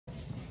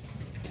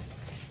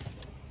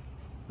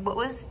What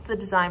was the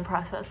design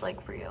process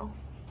like for you?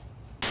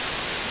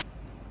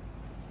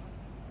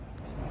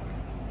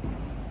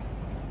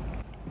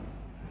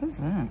 Who's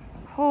that?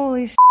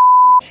 Holy shit,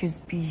 she's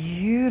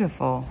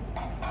beautiful.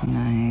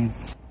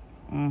 Nice.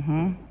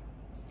 Mm-hmm.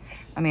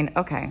 I mean,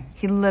 okay.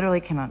 He literally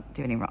cannot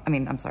do any wrong. I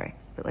mean, I'm sorry,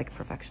 but like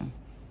perfection.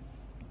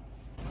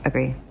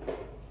 Agree.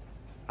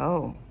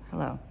 Oh,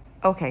 hello.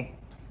 Okay,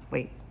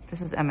 wait.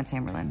 This is Emma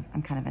Chamberlain.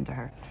 I'm kind of into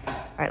her. All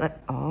right,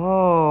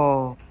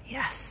 oh.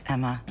 Yes,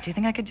 Emma. Do you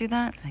think I could do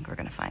that? I think we're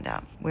gonna find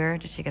out. Where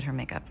did she get her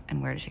makeup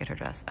and where did she get her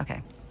dress?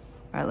 Okay.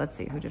 All right, let's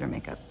see. Who did her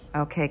makeup?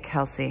 Okay,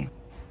 Kelsey.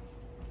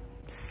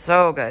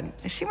 So good.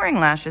 Is she wearing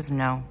lashes?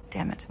 No.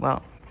 Damn it.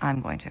 Well,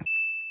 I'm going to.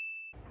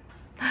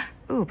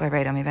 Ooh,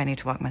 Byredo. Maybe I need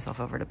to walk myself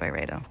over to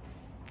Byredo. All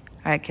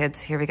right,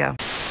 kids, here we go.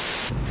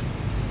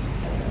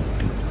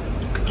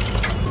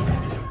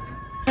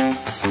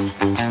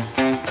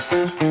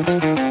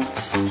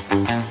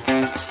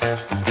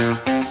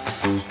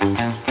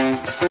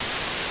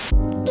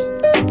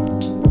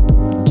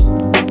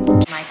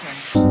 My turn.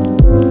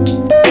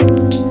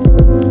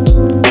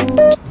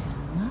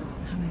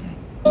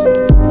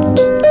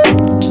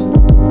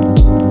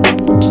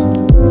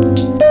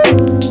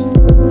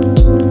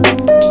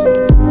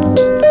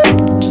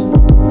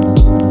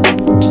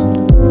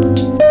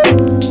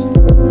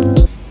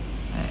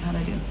 How am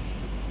I doing?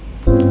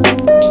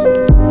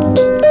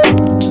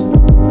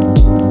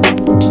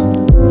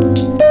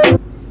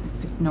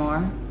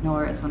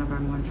 Noor is one of our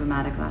more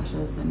dramatic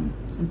lashes, and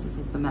since this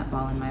is the Met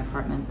Ball in my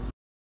apartment,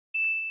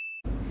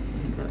 I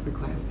think that it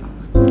requires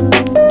drama.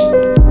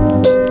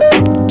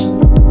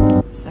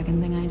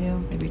 Second thing I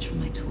do, I reach for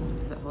my tool.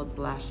 It holds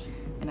the lash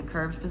in a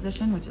curved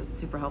position, which is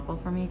super helpful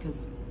for me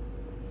because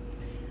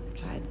I've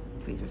tried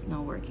tweezers,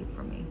 no working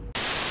for me.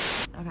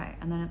 Okay,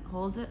 and then it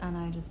holds it and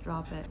I just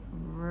drop it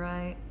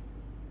right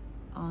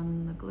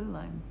on the glue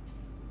line.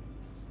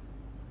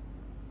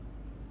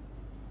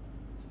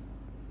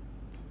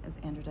 As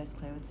Andrew Dice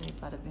Clay would say,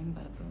 bada bing,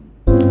 bada boom.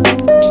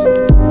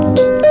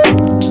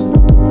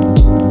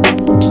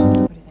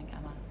 What do you think,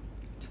 Emma?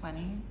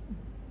 20?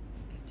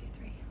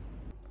 53.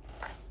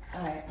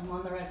 All right, I'm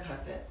on the red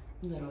carpet,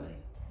 literally.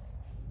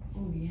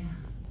 Oh yeah,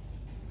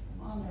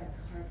 I'm on the red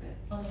carpet.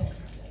 On the red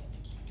carpet.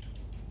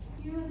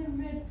 You're on the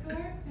red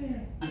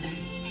carpet.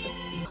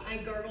 I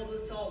gargled with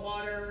salt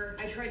water.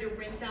 I tried to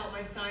rinse out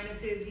my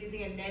sinuses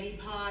using a neti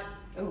pot.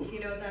 Ooh. If you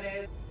know what that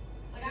is.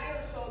 Like, I have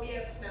a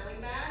phobia of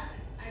smelling bad.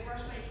 I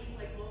brush my teeth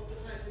like multiple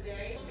times a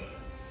day.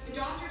 The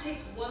doctor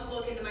takes one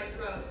look into my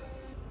throat.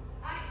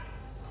 I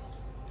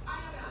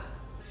don't know.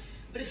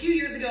 But a few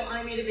years ago,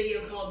 I made a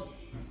video called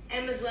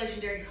Emma's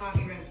Legendary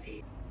Coffee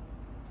Recipe.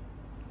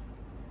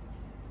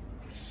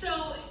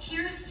 So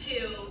here's to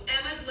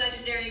Emma's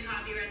Legendary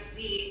Coffee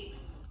Recipe.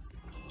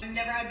 I've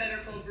never had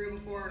better cold brew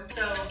before,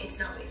 so it's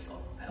not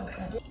wasteful, by the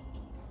way.